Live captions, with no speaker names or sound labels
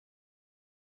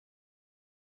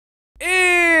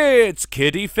It's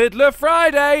Kiddie Fiddler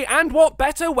Friday, and what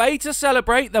better way to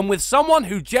celebrate than with someone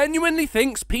who genuinely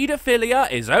thinks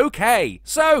paedophilia is okay.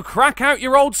 So crack out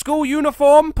your old school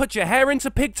uniform, put your hair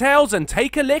into pigtails, and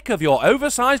take a lick of your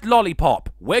oversized lollipop.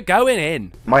 We're going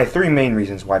in. My 3 main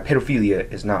reasons why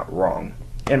pedophilia is not wrong,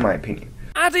 in my opinion.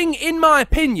 Adding "in my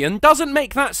opinion" doesn't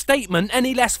make that statement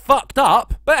any less fucked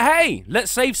up, but hey, let's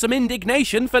save some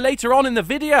indignation for later on in the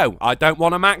video. I don't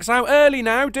want to max out early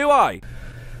now, do I?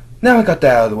 Now I got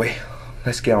that out of the way,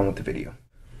 let's get on with the video.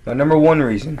 Now, number 1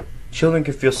 reason, children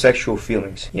can feel sexual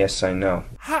feelings. Yes, I know.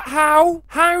 How?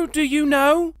 How do you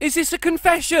know? Is this a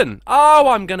confession? Oh,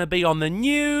 I'm gonna be on the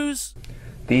news.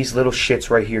 These little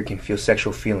shits right here can feel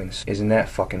sexual feelings. Isn't that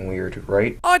fucking weird,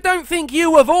 right? I don't think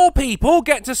you, of all people,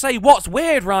 get to say what's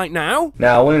weird right now.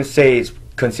 Now, I wouldn't say it's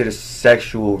considered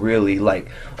sexual, really, like,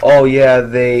 oh yeah,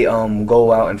 they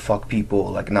go out and fuck people,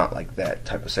 like, not like that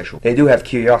type of sexual. They do have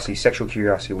curiosity, sexual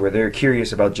curiosity, where they're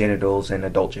curious about genitals and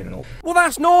adult genitals. Well,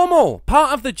 that's normal.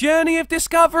 Part of the journey of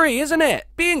discovery, isn't it?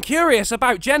 Being curious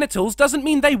about genitals doesn't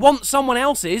mean they want someone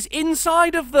else's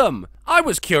inside of them. I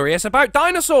was curious about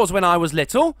dinosaurs when I was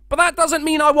little, but that doesn't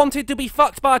mean I wanted to be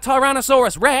fucked by a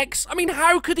Tyrannosaurus Rex. I mean,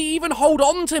 how could he even hold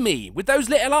on to me with those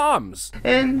little arms?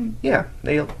 And yeah,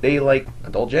 they like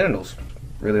adult genitals.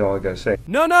 Really all I gotta say.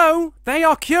 No, they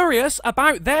are curious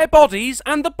about their bodies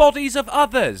and the bodies of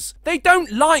others. They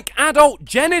don't like adult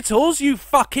genitals, you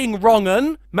fucking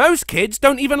wrong'un. Most kids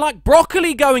don't even like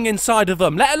broccoli going inside of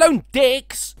them, let alone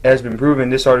dicks. As been proven in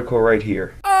this article right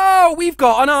here. Oh, we've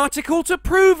got an article to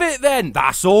prove it then.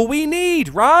 That's all we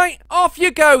need, right? Off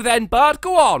you go then, bud.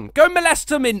 Go on, go molest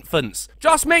some infants.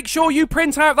 Just make sure you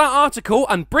print out that article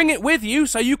and bring it with you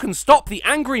so you can stop the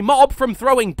angry mob from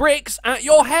throwing bricks at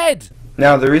your head.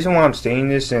 Now, the reason why I'm saying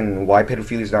this and why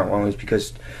pedophilia is not wrong is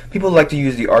because people like to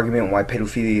use the argument why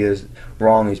pedophilia is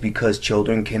wrong is because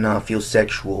children cannot feel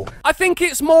sexual. I think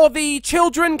it's more the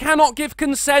children cannot give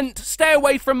consent, stay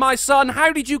away from my son,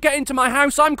 how did you get into my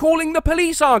house, I'm calling the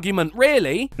police argument,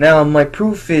 really. Now, my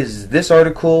proof is this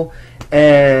article,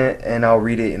 and I'll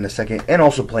read it in a second, and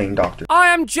also Playing Doctor. I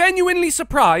am genuinely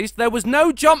surprised there was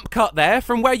no jump cut there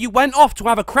from where you went off to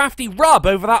have a crafty rub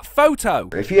over that photo.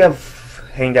 If you have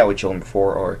hanged out with children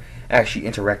before or actually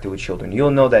interacted with children, you'll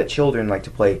know that children like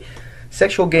to play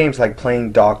sexual games like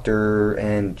Playing Doctor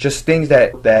and just things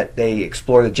that they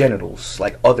explore the genitals,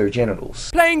 like other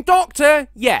genitals. Playing Doctor,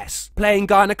 yes. Playing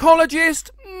gynecologist,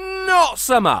 not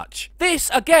so much.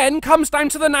 This, again, comes down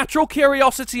to the natural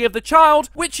curiosity of the child,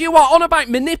 which you are on about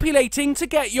manipulating to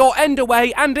get your end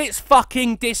away, and it's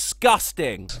fucking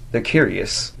disgusting. They're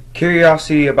curious.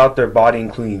 Curiosity about their body,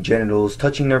 including genitals,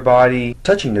 touching their body,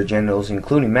 touching their genitals,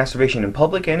 including masturbation in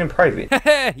public and in private.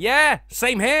 Yeah,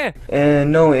 same here.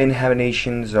 And no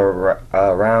inhibitions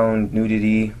around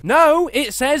nudity. No,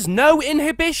 it says no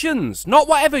inhibitions. Not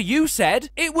whatever you said.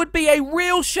 It would be a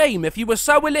real shame if you were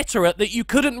so illiterate that you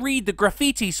couldn't read the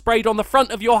graffiti sprayed on the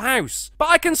front of your house. But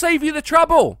I can save you the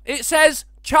trouble. It says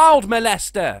child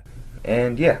molester.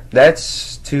 And yeah,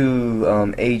 that's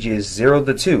to ages 0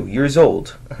 to 2 years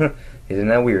old. Isn't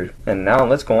that weird? And now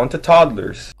let's go on to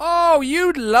toddlers. Oh,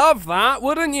 you'd love that,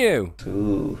 wouldn't you?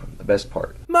 Ooh, the best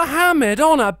part. Mohammed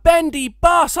on a bendy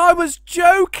bus, I was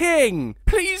joking!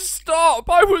 Please stop,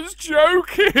 I was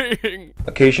joking!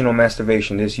 Occasional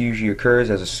masturbation. This usually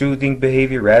occurs as a soothing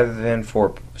behavior rather than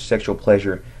for sexual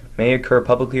pleasure. May occur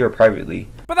publicly or privately.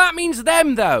 But that means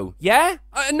them though, yeah?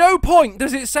 At no point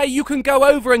does it say you can go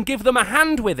over and give them a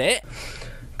hand with it.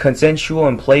 Consensual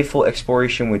and playful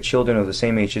exploration with children of the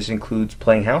same age. This includes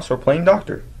playing house or playing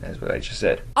doctor. That's what I just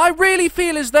said. I really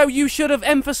feel as though you should have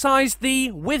emphasized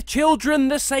the with children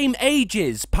the same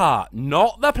ages part,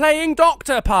 not the playing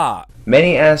doctor part.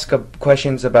 Many ask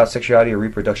questions about sexuality or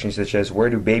reproduction, such as where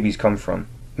do babies come from?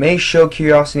 May show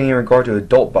curiosity in regard to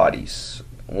adult bodies.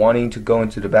 Wanting to go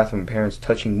into the bathroom, parents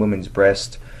touching women's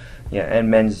breast, yeah, and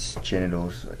men's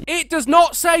genitals. It does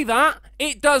not say that.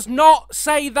 It does not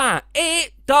say that.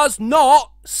 It does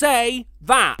not say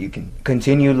that. You can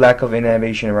continue lack of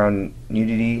inhibition around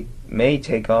nudity. May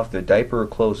take off the diaper or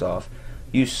clothes off.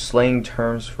 Use slang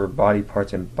terms for body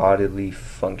parts and bodily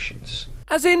functions.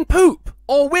 As in poop,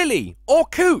 or willy, or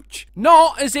cooch.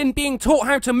 Not as in being taught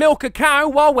how to milk a cow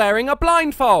while wearing a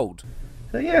blindfold.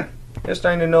 So yeah. They're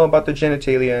starting to know about the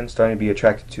genitalia and starting to be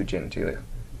attracted to genitalia.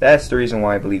 That's the reason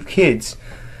why I believe kids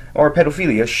or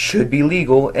pedophilia should be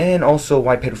legal, and also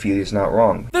why pedophilia is not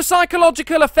wrong. The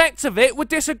psychological effects of it would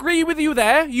disagree with you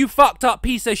there, you fucked up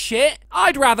piece of shit.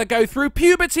 I'd rather go through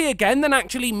puberty again than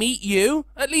actually meet you.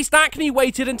 At least acne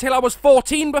waited until I was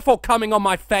 14 before coming on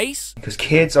my face. Because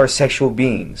kids are sexual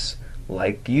beings.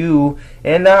 Like you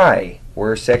and I.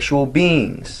 We're sexual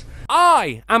beings.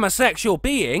 I am a sexual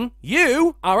being,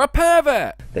 you are a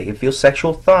pervert. They can feel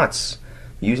sexual thoughts.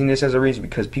 Using this as a reason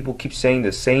because people keep saying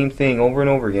the same thing over and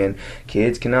over again.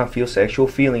 Kids cannot feel sexual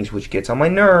feelings, which gets on my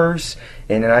nerves.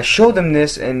 And then I show them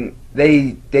this and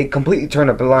they completely turn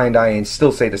a blind eye and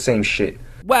still say the same shit.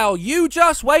 Well, you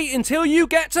just wait until you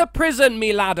get to prison,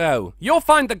 me laddo. You'll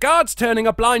find the guards turning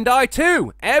a blind eye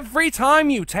too, every time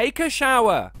you take a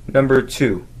shower. Number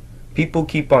 2. People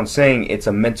keep on saying it's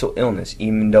a mental illness,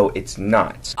 even though it's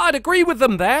not. I'd agree with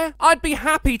them there. I'd be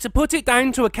happy to put it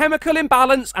down to a chemical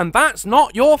imbalance, and that's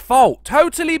not your fault.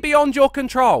 Totally beyond your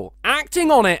control. Acting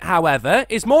on it, however,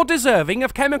 is more deserving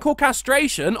of chemical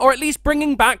castration, or at least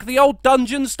bringing back the old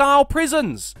dungeon-style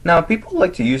prisons. Now, people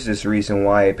like to use this reason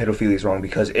why pedophilia is wrong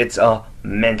because it's a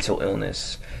mental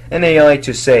illness. And they like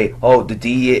to say, oh, the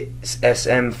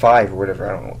DSM-5 or whatever,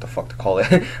 I don't know what the fuck to call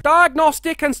it.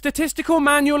 Diagnostic and Statistical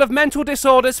Manual of Mental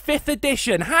Disorders, 5th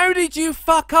edition. How did you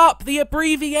fuck up the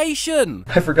abbreviation?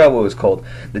 I forgot what it was called.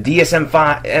 The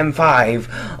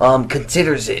DSM-5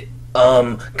 considers it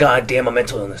goddamn a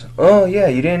mental illness. Oh yeah,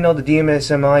 you didn't know the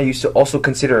DSM-I used to also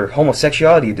consider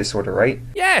homosexuality a disorder, right?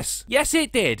 Yes,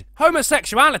 it did.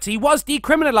 Homosexuality was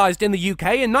decriminalised in the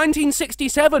UK in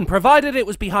 1967, provided it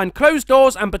was behind closed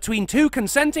doors and between 2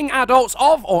 consenting adults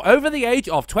of or over the age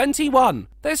of 21.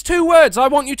 There's 2 words I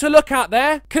want you to look at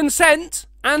there: consent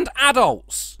and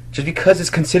adults. Just because it's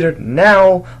considered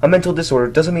now a mental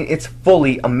disorder doesn't mean it's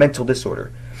fully a mental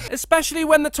disorder. Especially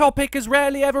when the topic is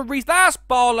rarely ever That's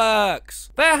bollocks!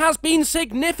 There has been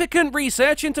significant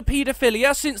research into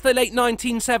paedophilia since the late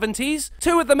 1970s,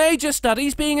 2 of the major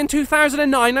studies being in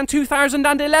 2009 and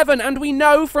 2011, and we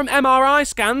know from MRI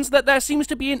scans that there seems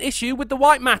to be an issue with the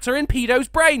white matter in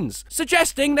pedos' brains,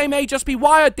 suggesting they may just be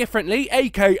wired differently,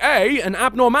 aka an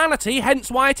abnormality, hence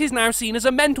why it is now seen as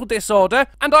a mental disorder.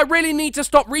 And I really need to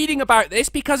stop reading about this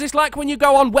because it's like when you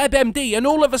go on WebMD and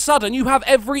all of a sudden you have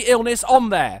every illness on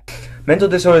there. Mental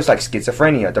disorders like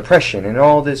schizophrenia, depression, and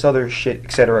all this other shit,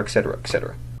 etc, etc,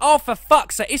 etc. Oh, for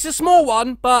fuck's sake, it's a small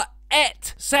one, but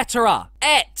et-cetera.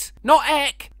 Et, not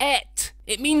ek, et.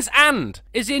 It means and,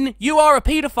 as in, you are a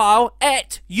paedophile,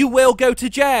 you will go to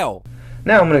jail.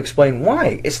 Now I'm going to explain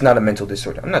why it's not a mental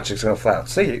disorder. I'm not just going to flat out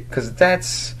say it, because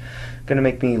that's going to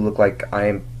make me look like I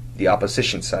am the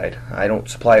opposition side. I don't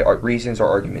supply reasons or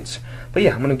arguments. But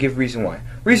yeah, I'm going to give reason why.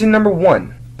 Reason number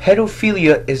 1.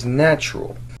 Pedophilia is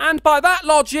natural. And by that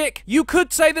logic, you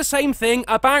could say the same thing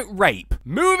about rape.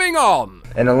 Moving on.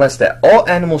 And unless that all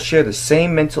animals share the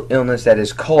same mental illness that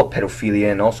is called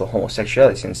pedophilia and also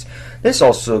homosexuality, since this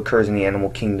also occurs in the animal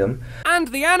kingdom. And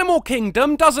the animal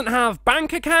kingdom doesn't have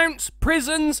bank accounts,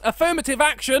 prisons, affirmative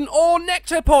action, or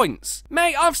nectar points.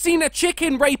 Mate, I've seen a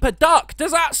chicken rape a duck.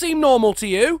 Does that seem normal to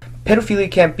you?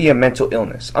 Pedophilia can't be a mental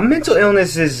illness. A mental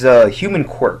illness is a human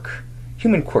quirk.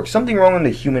 Human quirk, something wrong in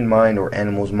the human mind or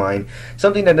animal's mind,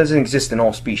 something that doesn't exist in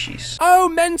all species. Oh,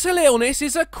 mental illness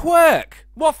is a quirk.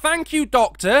 Well, thank you,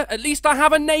 doctor. At least I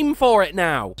have a name for it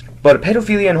now. But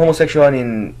pedophilia and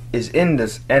homosexuality is in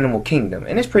this animal kingdom,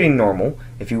 and it's pretty normal.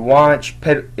 If you watch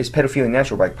Is Pedophilia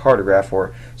Natural by Cartograph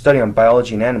or study on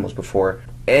biology in animals before,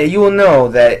 you will know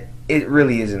that it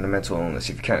really isn't a mental illness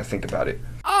if you kind of think about it.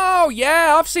 Oh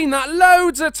yeah, I've seen that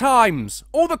loads of times.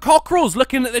 All the cockerels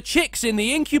looking at the chicks in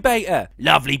the incubator.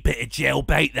 Lovely bit of gel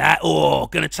bait that. Oh,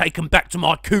 gonna take them back to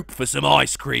my coop for some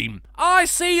ice cream. I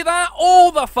see that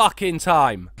all the fucking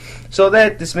time. So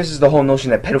that dismisses the whole notion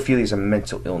that pedophilia is a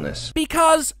mental illness.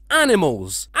 Because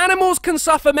animals can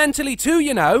suffer mentally too,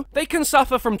 you know. They can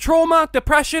suffer from trauma,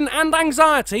 depression and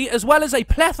anxiety, as well as a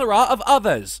plethora of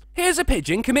others. Here's a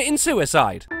pigeon committing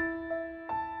suicide.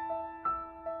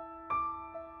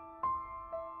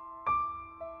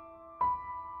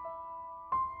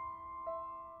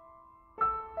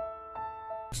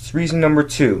 Reason number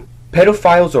 2.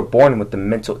 Pedophiles are born with the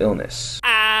mental illness.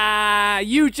 Ah,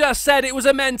 you just said it was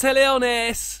a mental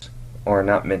illness. Or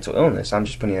not mental illness, I'm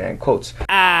just putting that in quotes.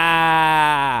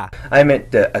 Ah. I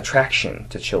meant the attraction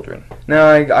to children. Now,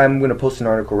 I'm going to post an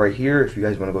article right here. If you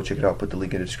guys want to go check it out, put the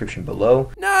link in the description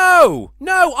below. No,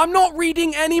 I'm not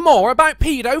reading any more about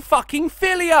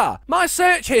pedo-fucking-philia. My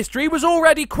search history was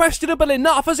already questionable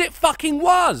enough as it fucking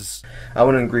was. I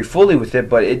wouldn't agree fully with it,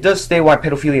 but it does state why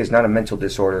pedophilia is not a mental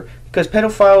disorder. Because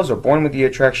pedophiles are born with the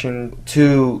attraction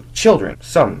to children.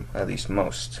 Some, at least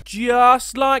most.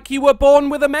 Just like you were born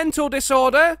with a mental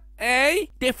disorder, eh?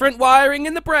 Different wiring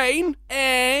in the brain,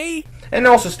 eh? And it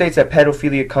also states that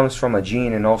pedophilia comes from a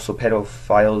gene, and also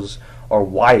pedophiles are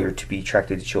wired to be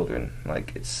attracted to children.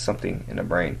 Like, it's something in the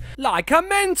brain. Like a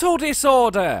mental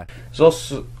disorder! It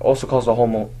also calls the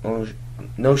whole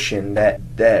notion that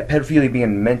pedophilia being a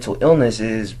mental illness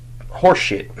is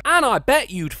horseshit. And and I bet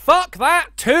you'd fuck that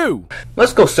too.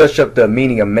 Let's go search up the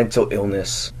meaning of mental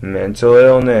illness. Mental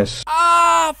illness.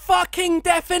 Fucking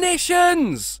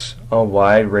definitions! A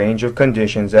wide range of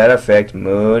conditions that affect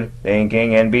mood,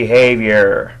 thinking, and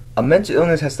behavior. A mental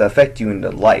illness has to affect you in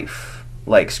the life.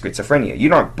 Like schizophrenia.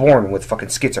 You're not born with fucking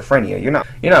schizophrenia.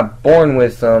 You're not born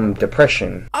with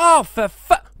depression.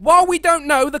 While we don't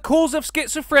know the cause of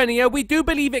schizophrenia, we do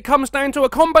believe it comes down to a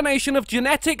combination of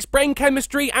genetics, brain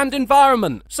chemistry, and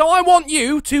environment. So I want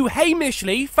you to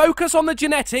hamishly focus on the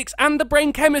genetics and the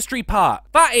brain chemistry part.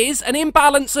 That is an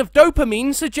imbalance of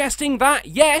dopamine suggesting that,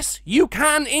 yes, you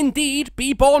can indeed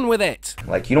be born with it.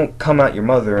 Like, you don't come out your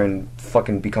mother and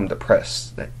fucking become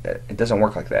depressed. It doesn't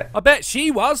work like that. I bet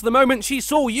she was the moment she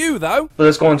saw you, though. But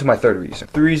let's go into my third reason.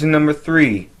 Reason number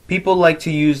 3. People like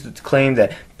to use the claim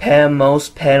that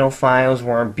most pedophiles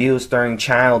were abused during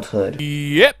childhood.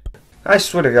 Yep. I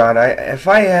swear to God, if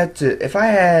I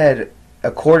had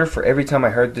a quarter for every time I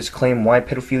heard this claim why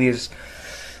pedophilia is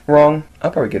wrong,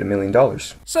 I'll probably get $1 million.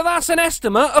 So that's an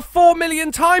estimate of 4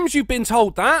 million times you've been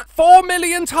told that. 4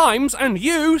 million times, and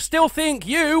you still think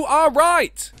you are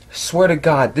right. Swear to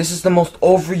God, this is the most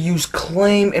overused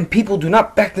claim, and people do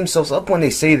not back themselves up when they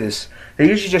say this. They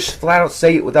usually just flat out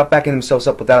say it without backing themselves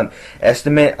up, without an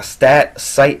estimate, a stat, a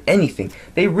cite, anything.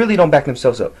 They really don't back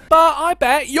themselves up. But I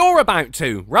bet you're about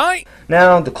to, right?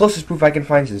 Now, the closest proof I can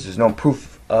find is there's no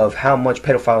proof of how much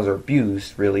pedophiles are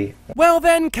abused, really. Well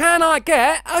then, can I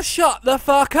get a shut the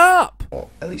fuck up? Well,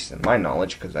 at least in my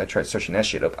knowledge, because I tried searching that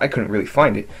shit up. I couldn't really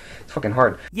find it. It's fucking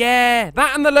hard. Yeah,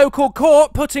 that and the local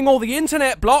court putting all the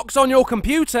internet blocks on your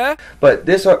computer. But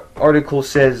this article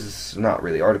says, not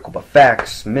really article, but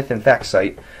facts, myth and fact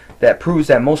site, that proves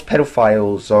that most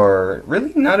pedophiles are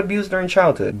really not abused during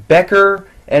childhood. Becker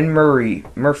and Murphy,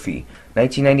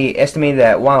 1998, estimated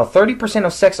that while 30%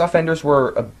 of sex offenders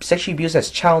were sexually abused as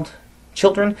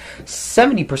children,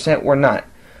 70% were not.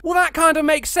 Well, that kind of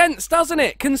makes sense, doesn't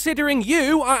it? Considering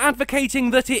you are advocating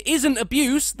that it isn't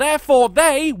abuse, therefore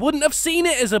they wouldn't have seen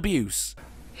it as abuse.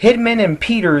 Hidman and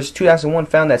Peters, 2001,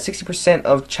 found that 60%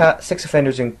 of sex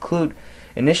offenders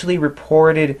initially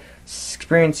reported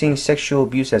experiencing sexual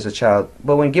abuse as a child,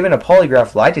 but when given a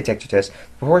polygraph lie detector test,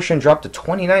 the proportion dropped to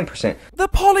 29%. The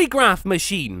polygraph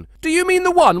machine? Do you mean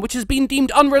the one which has been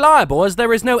deemed unreliable as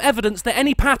there is no evidence that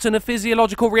any pattern of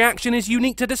physiological reaction is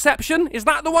unique to deception? Is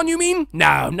that the one you mean?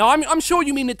 No, I'm sure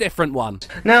you mean a different one.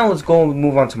 Now let's go and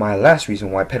move on to my last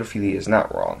reason why pedophilia is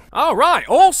not wrong. Alright,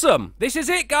 awesome! This is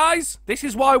it, guys! This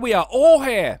is why we are all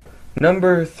here!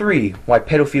 Number 3, why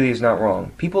pedophilia is not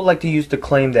wrong. People like to use the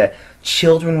claim that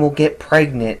children will get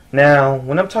pregnant. Now,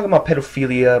 when I'm talking about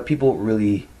pedophilia, people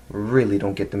really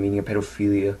don't get the meaning of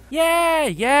pedophilia.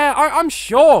 Yeah, I'm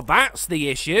sure that's the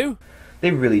issue.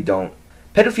 They really don't.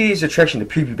 Pedophilia is attraction to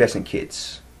prepubescent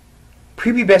kids.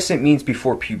 Prepubescent means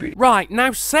before puberty. Right,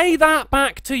 now say that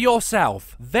back to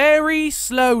yourself, very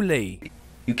slowly.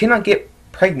 You cannot get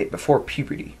pregnant before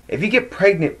puberty. If you get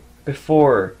pregnant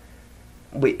before...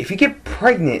 Wait, if you get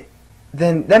pregnant,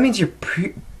 then that means you're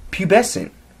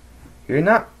pubescent. You're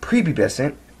not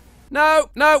prepubescent. No,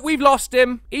 we've lost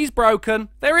him. He's broken.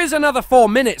 There is another 4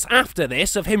 minutes after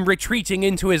this of him retreating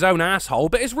into his own asshole,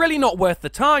 but it's really not worth the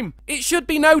time. It should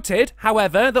be noted,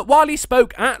 however, that while he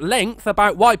spoke at length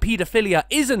about why paedophilia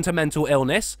isn't a mental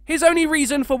illness, his only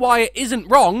reason for why it isn't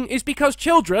wrong is because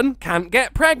children can't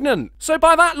get pregnant. So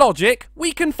by that logic,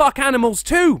 we can fuck animals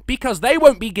too, because they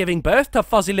won't be giving birth to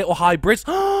fuzzy little hybrids.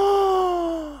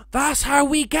 That's how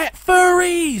we get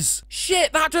furries!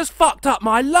 Shit, that just fucked up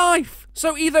my life!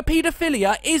 So either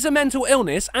paedophilia is a mental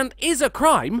illness and is a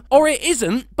crime, or it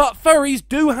isn't, but furries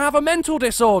do have a mental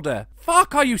disorder.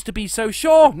 Fuck, I used to be so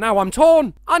sure, now I'm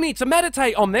torn. I need to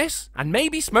meditate on this, and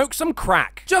maybe smoke some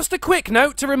crack. Just a quick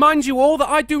note to remind you all that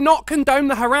I do not condone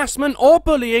the harassment or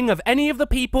bullying of any of the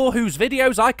people whose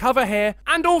videos I cover here,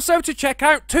 and also to check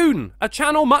out Toon, a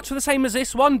channel much the same as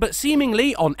this one, but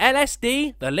seemingly on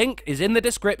LSD. The link is in the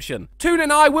description. Toon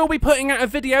and I will be putting out a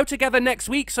video together next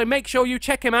week, so make sure you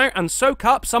check him out and soak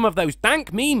up some of those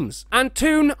dank memes. And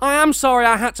Toon, I am sorry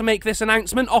I had to make this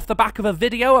announcement off the back of a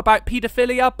video about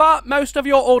paedophilia, but most of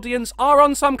your audience are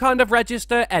on some kind of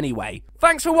register anyway.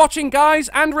 Thanks for watching, guys,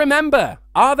 and remember,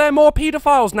 are there more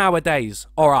paedophiles nowadays,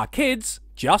 or are kids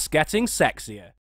just getting sexier?